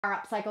Our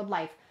upcycled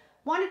life.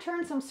 Want to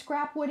turn some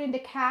scrap wood into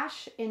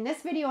cash? In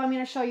this video, I'm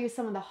going to show you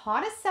some of the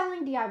hottest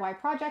selling DIY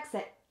projects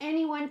that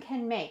anyone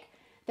can make.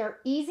 They're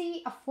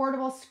easy,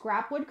 affordable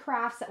scrap wood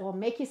crafts that will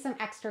make you some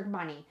extra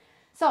money.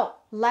 So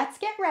let's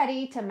get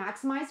ready to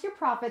maximize your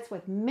profits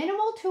with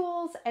minimal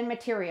tools and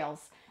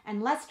materials.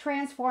 And let's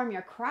transform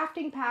your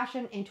crafting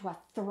passion into a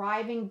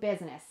thriving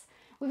business.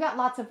 We've got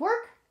lots of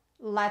work.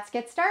 Let's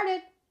get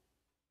started.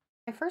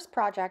 My first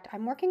project,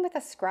 I'm working with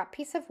a scrap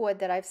piece of wood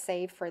that I've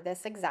saved for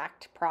this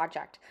exact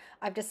project.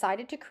 I've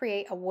decided to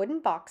create a wooden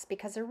box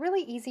because they're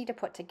really easy to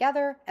put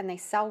together and they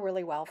sell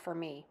really well for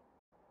me.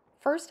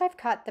 First, I've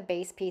cut the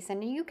base piece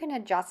and you can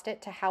adjust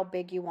it to how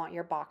big you want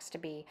your box to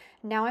be.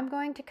 Now I'm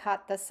going to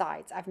cut the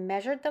sides. I've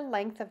measured the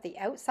length of the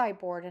outside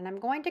board and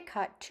I'm going to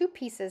cut 2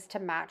 pieces to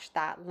match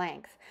that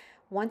length.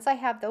 Once I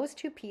have those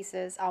 2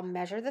 pieces, I'll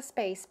measure the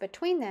space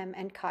between them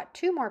and cut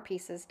 2 more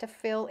pieces to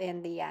fill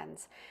in the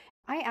ends.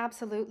 I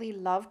absolutely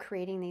love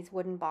creating these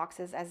wooden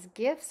boxes as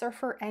gifts or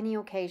for any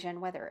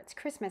occasion, whether it's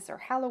Christmas or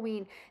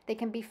Halloween. They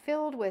can be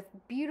filled with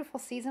beautiful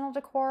seasonal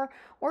decor,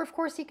 or of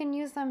course you can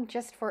use them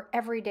just for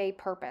everyday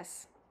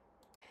purpose.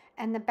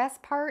 And the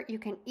best part, you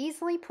can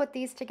easily put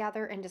these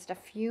together in just a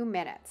few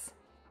minutes.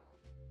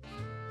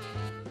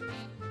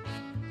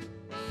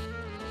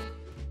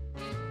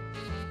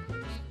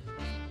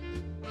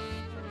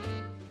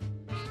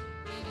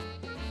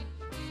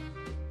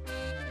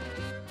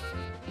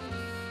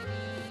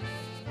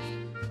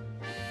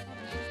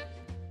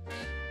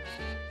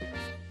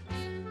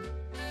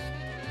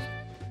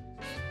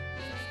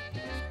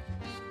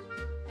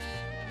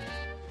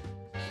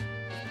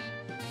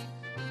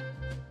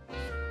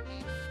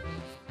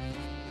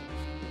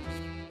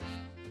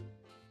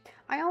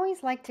 I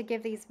always like to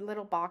give these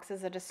little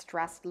boxes a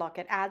distressed look.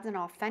 It adds an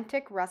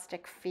authentic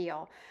rustic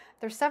feel.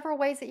 There's several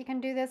ways that you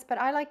can do this, but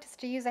I like just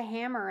to use a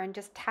hammer and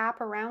just tap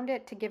around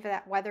it to give it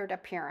that weathered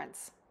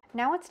appearance.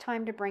 Now it's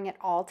time to bring it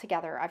all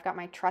together. I've got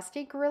my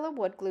trusty Gorilla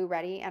wood glue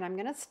ready and I'm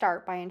going to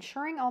start by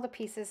ensuring all the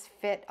pieces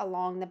fit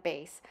along the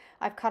base.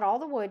 I've cut all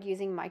the wood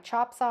using my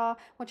chop saw,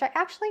 which I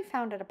actually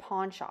found at a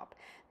pawn shop.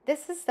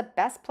 This is the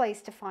best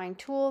place to find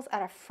tools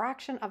at a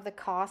fraction of the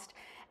cost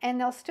and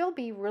they'll still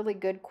be really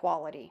good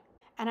quality.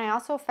 And I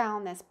also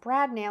found this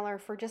brad nailer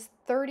for just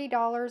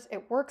 $30.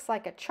 It works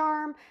like a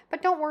charm,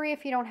 but don't worry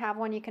if you don't have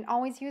one. You can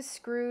always use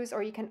screws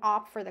or you can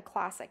opt for the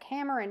classic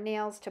hammer and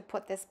nails to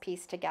put this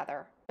piece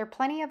together. There are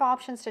plenty of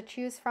options to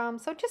choose from,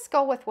 so just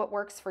go with what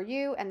works for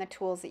you and the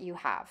tools that you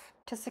have.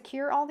 To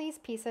secure all these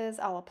pieces,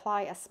 I'll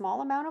apply a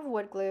small amount of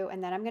wood glue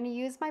and then I'm going to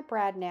use my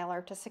brad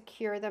nailer to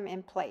secure them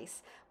in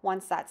place.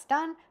 Once that's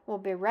done, we'll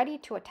be ready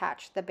to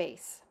attach the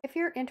base. If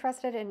you're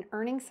interested in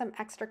earning some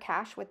extra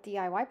cash with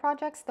DIY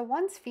projects, the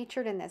ones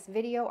featured in this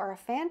video are a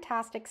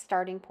fantastic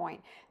starting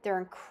point. They're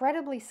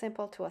incredibly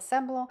simple to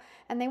assemble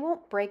and they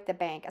won't break the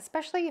bank,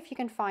 especially if you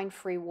can find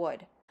free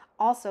wood.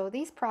 Also,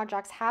 these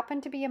projects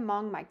happen to be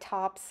among my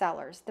top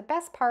sellers. The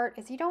best part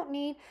is you don't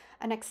need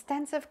an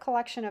extensive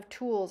collection of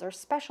tools or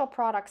special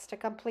products to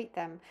complete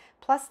them.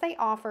 Plus, they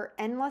offer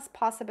endless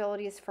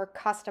possibilities for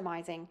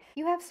customizing.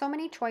 You have so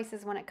many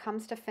choices when it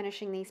comes to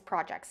finishing these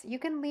projects. You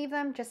can leave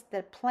them just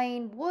the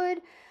plain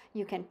wood,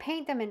 you can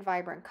paint them in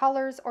vibrant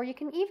colors, or you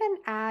can even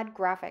add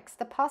graphics.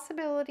 The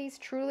possibilities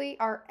truly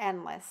are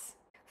endless.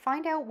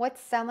 Find out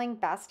what's selling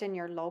best in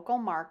your local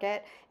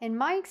market. In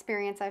my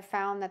experience, I've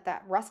found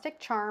that rustic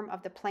charm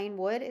of the plain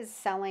wood is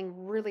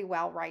selling really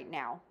well right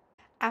now.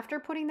 After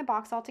putting the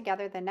box all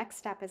together, the next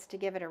step is to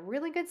give it a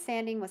really good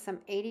sanding with some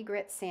 80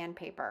 grit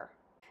sandpaper.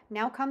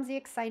 Now comes the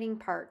exciting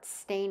part,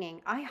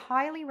 staining. I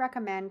highly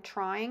recommend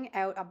trying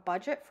out a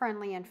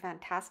budget-friendly and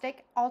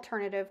fantastic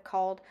alternative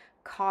called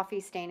coffee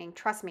staining.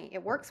 Trust me,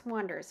 it works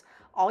wonders.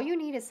 All you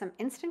need is some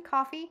instant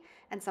coffee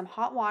and some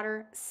hot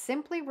water.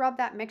 Simply rub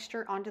that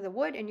mixture onto the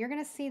wood and you're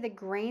going to see the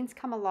grains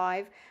come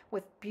alive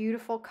with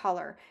beautiful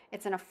color.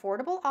 It's an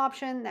affordable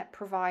option that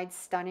provides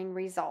stunning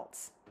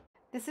results.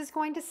 This is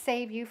going to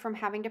save you from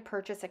having to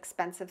purchase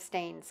expensive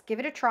stains. Give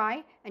it a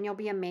try and you'll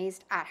be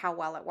amazed at how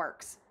well it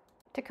works.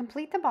 To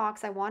complete the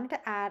box, I wanted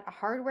to add a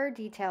hardware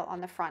detail on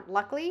the front.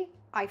 Luckily,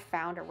 I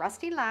found a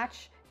rusty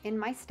latch in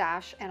my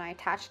stash and I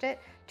attached it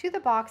to the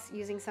box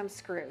using some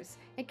screws.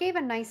 It gave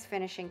a nice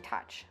finishing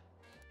touch.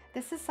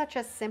 This is such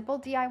a simple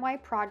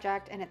DIY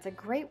project and it's a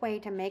great way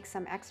to make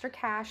some extra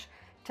cash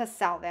to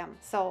sell them.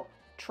 So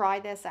try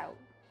this out.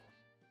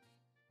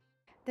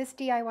 This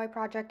DIY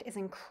project is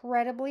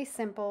incredibly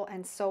simple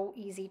and so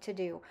easy to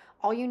do.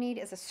 All you need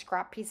is a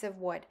scrap piece of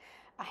wood,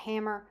 a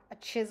hammer, a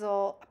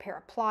chisel, a pair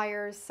of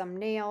pliers, some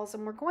nails,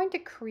 and we're going to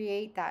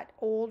create that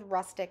old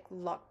rustic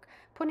look,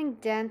 putting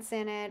dents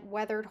in it,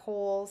 weathered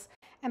holes.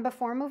 And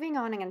before moving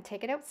on, I'm going to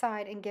take it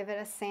outside and give it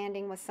a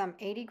sanding with some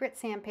 80 grit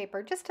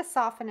sandpaper just to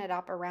soften it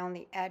up around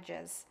the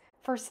edges.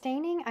 For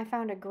staining, I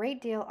found a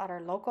great deal at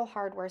our local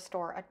hardware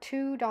store, a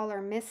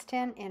 $2 mist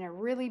tin in a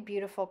really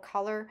beautiful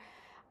color.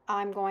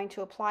 I'm going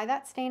to apply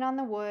that stain on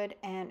the wood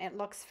and it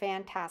looks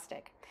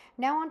fantastic.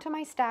 Now onto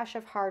my stash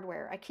of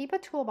hardware. I keep a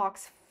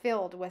toolbox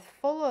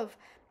full of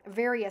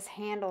various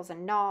handles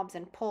and knobs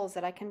and pulls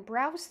that I can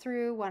browse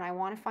through when I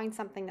want to find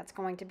something that's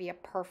going to be a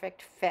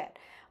perfect fit.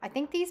 I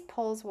think these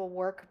pulls will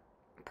work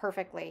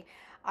perfectly.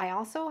 I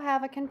also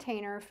have a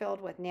container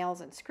filled with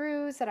nails and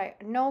screws that I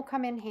know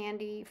come in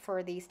handy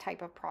for these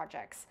type of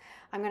projects.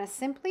 I'm going to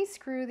simply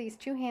screw these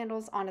two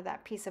handles onto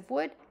that piece of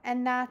wood,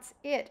 and that's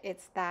it.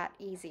 It's that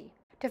easy.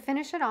 To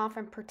finish it off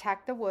and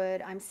protect the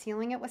wood, I'm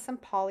sealing it with some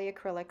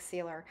polyacrylic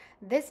sealer.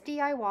 This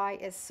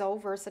DIY is so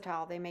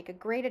versatile. They make a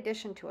great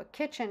addition to a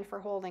kitchen for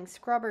holding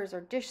scrubbers or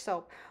dish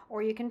soap,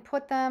 or you can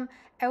put them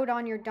out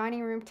on your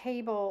dining room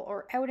table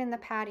or out in the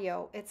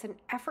patio. It's an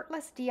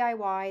effortless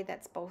DIY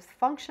that's both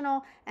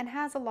functional and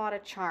has a lot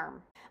of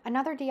charm.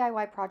 Another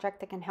DIY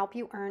project that can help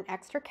you earn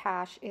extra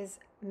cash is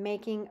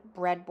making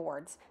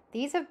breadboards.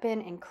 These have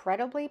been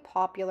incredibly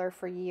popular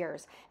for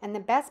years, and the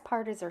best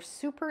part is they're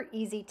super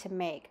easy to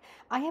make.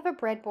 I have a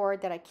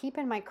breadboard that I keep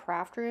in my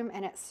craft room,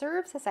 and it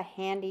serves as a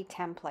handy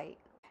template.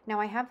 Now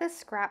I have this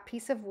scrap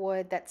piece of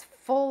wood that's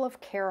full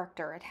of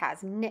character. It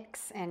has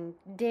nicks and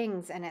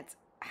dings, and it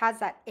has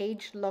that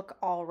aged look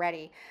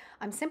already.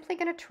 I'm simply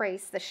going to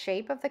trace the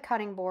shape of the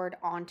cutting board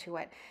onto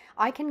it.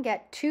 I can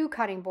get 2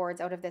 cutting boards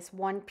out of this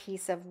one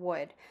piece of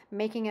wood,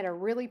 making it a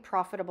really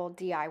profitable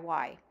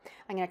DIY.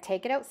 I'm going to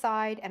take it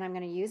outside and I'm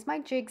going to use my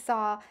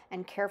jigsaw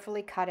and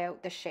carefully cut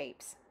out the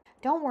shapes.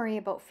 Don't worry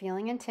about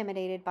feeling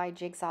intimidated by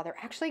jigsaw. They're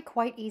actually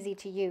quite easy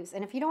to use.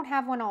 And if you don't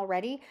have one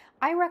already,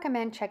 I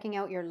recommend checking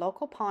out your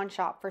local pawn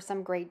shop for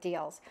some great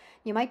deals.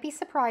 You might be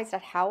surprised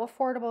at how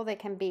affordable they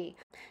can be.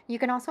 You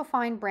can also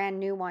find brand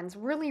new ones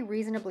really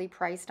reasonably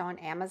priced on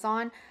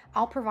Amazon.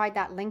 I'll provide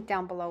that link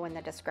down below in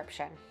the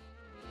description.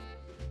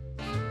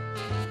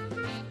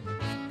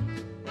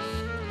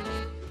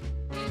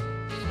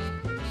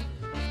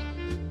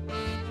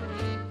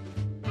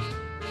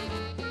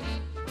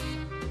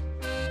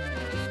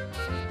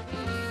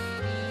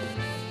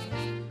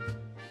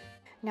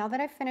 Now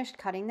that I've finished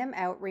cutting them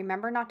out,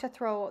 remember not to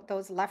throw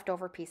those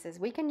leftover pieces.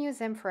 We can use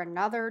them for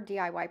another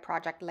DIY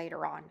project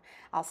later on.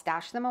 I'll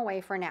stash them away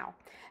for now.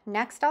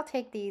 Next, I'll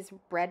take these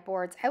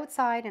breadboards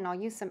outside and I'll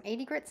use some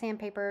 80 grit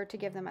sandpaper to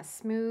give them a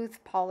smooth,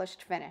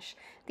 polished finish.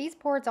 These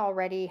boards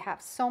already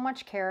have so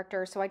much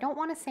character, so I don't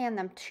want to sand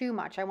them too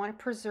much. I want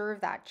to preserve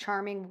that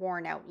charming,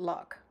 worn out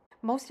look.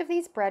 Most of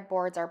these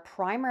breadboards are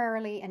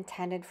primarily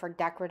intended for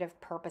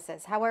decorative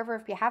purposes. However,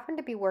 if you happen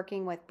to be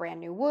working with brand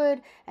new wood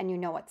and you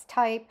know its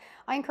type,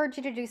 I encourage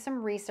you to do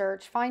some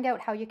research, find out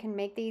how you can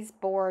make these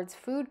boards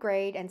food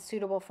grade and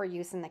suitable for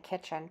use in the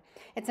kitchen.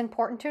 It's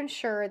important to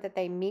ensure that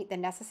they meet the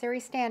necessary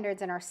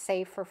standards and are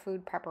safe for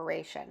food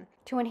preparation.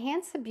 To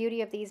enhance the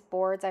beauty of these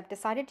boards, I've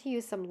decided to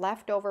use some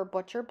leftover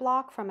butcher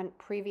block from a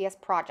previous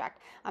project.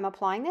 I'm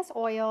applying this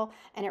oil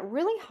and it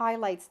really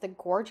highlights the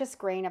gorgeous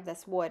grain of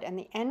this wood, and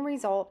the end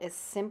result is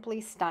simply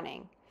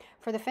stunning.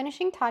 For the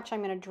finishing touch,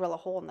 I'm going to drill a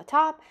hole in the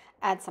top,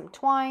 add some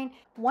twine.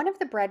 One of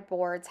the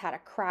breadboards had a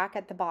crack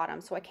at the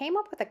bottom, so I came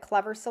up with a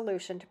clever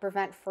solution to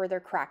prevent further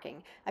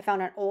cracking. I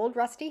found an old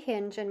rusty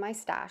hinge in my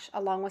stash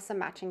along with some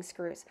matching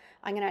screws.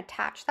 I'm going to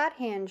attach that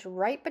hinge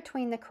right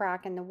between the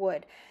crack and the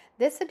wood.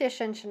 This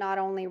addition should not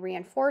only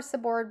reinforce the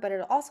board, but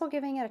it'll also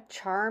giving it a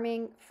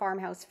charming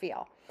farmhouse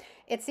feel.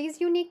 It's these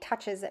unique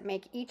touches that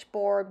make each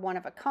board one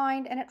of a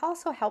kind, and it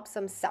also helps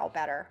them sell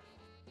better.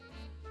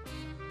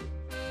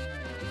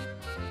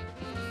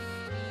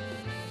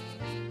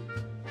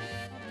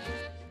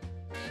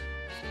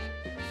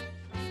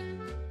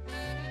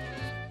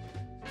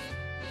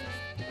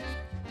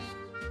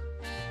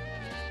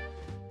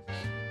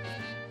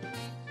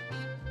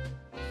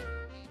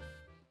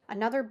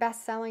 Another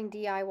best-selling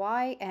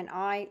DIY, and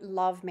I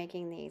love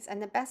making these.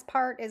 And the best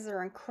part is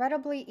they're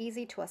incredibly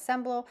easy to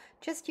assemble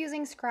just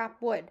using scrap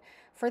wood.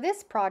 For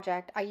this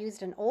project, I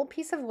used an old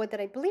piece of wood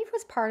that I believe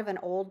was part of an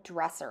old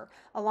dresser,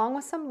 along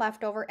with some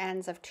leftover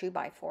ends of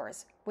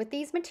 2x4s. With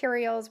these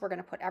materials, we're going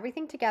to put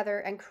everything together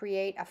and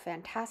create a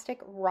fantastic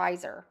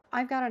riser.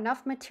 I've got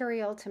enough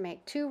material to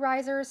make 2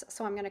 risers,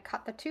 so I'm going to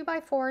cut the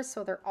 2x4s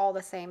so they're all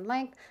the same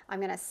length. I'm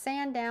going to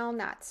sand down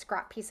that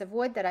scrap piece of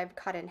wood that I've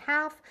cut in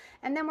half,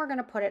 and then we're going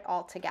to put it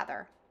all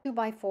together.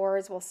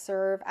 2x4s will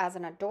serve as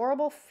an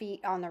adorable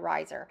feet on the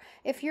riser.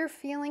 If you're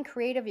feeling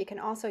creative, you can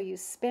also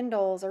use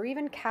spindles or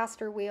even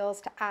caster wheels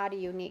to add a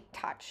unique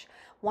touch.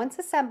 Once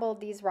assembled,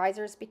 these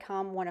risers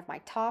become one of my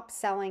top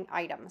selling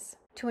items.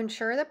 To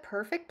ensure the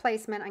perfect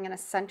placement, I'm going to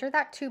center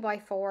that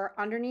 2x4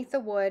 underneath the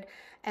wood,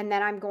 and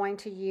then I'm going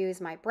to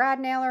use my brad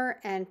nailer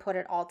and put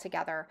it all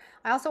together.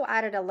 I also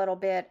added a little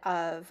bit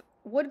of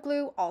wood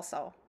glue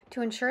also.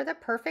 To ensure the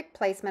perfect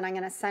placement, I'm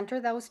going to center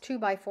those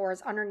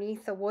 2x4s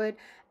underneath the wood,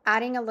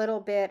 adding a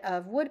little bit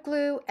of wood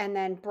glue and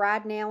then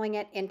brad nailing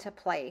it into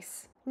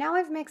place. Now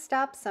I've mixed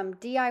up some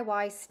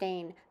DIY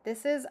stain.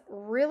 This is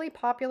really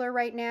popular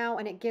right now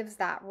and it gives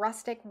that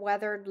rustic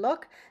weathered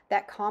look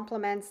that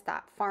complements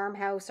that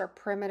farmhouse or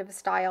primitive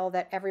style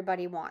that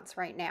everybody wants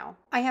right now.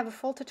 I have a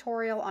full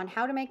tutorial on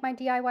how to make my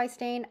DIY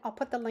stain. I'll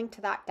put the link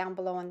to that down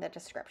below in the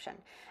description.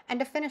 And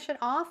to finish it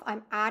off,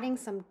 I'm adding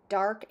some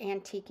dark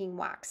antiquing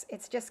wax.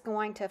 It's just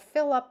going to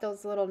fill up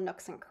those little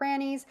nooks and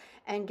crannies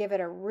and give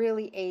it a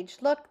really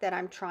aged look that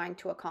I'm trying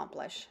to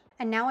accomplish.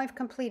 And now I've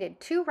completed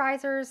 2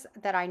 risers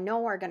that I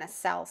know are going to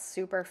sell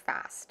super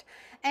fast.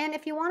 And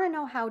if you want to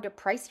know how to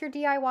price your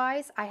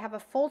DIYs, I have a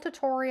full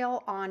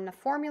tutorial on the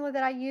formula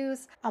that I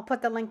use. I'll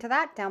put the link to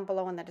that down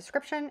below in the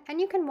description, and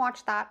you can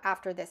watch that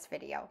after this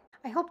video.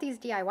 I hope these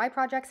DIY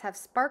projects have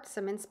sparked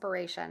some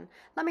inspiration.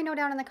 Let me know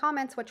down in the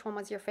comments which one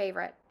was your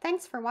favorite.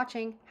 Thanks for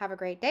watching. Have a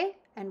great day,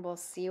 and we'll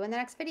see you in the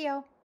next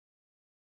video.